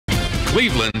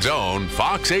Cleveland's own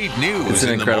Fox 8 News. It's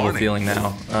an incredible feeling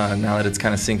now, now that it's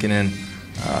kind of sinking in.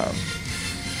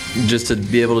 Just to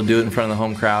be able to do it in front of the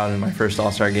home crowd in my first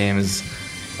All-Star game is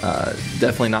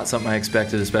definitely not something I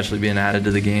expected, especially being added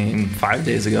to the game 5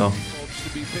 days ago.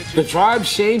 The Tribe's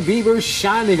Shane Bieber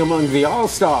shining among the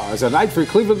All-Stars. A night for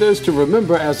Clevelanders to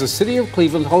remember as the city of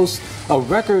Cleveland hosts a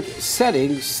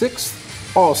record-setting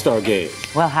 6th All-Star game.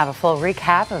 We'll have a full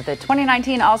recap of the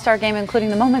 2019 All-Star game, including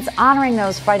the moments honoring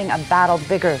those fighting a battle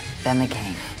bigger than the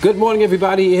game. Good morning,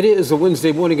 everybody. It is a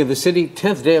Wednesday morning in the city,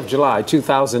 10th day of July,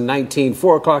 2019,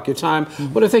 4 o'clock your time. I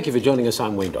want to thank you for joining us.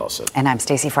 I'm Wayne Dawson. And I'm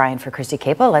Stacey Fry in for Christy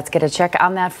Capel. Let's get a check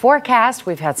on that forecast.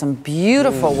 We've had some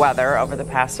beautiful weather over the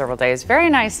past several days. Very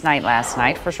nice night last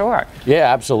night, for sure.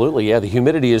 Yeah, absolutely. Yeah, the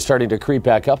humidity is starting to creep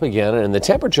back up again, and the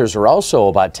temperatures are also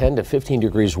about 10 to 15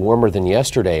 degrees warmer than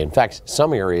yesterday. In fact,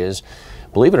 some areas,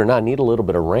 believe it or not, need a little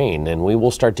bit of rain, and we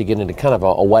will start to get into kind of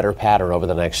a wetter pattern over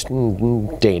the next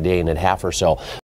day and a half or so.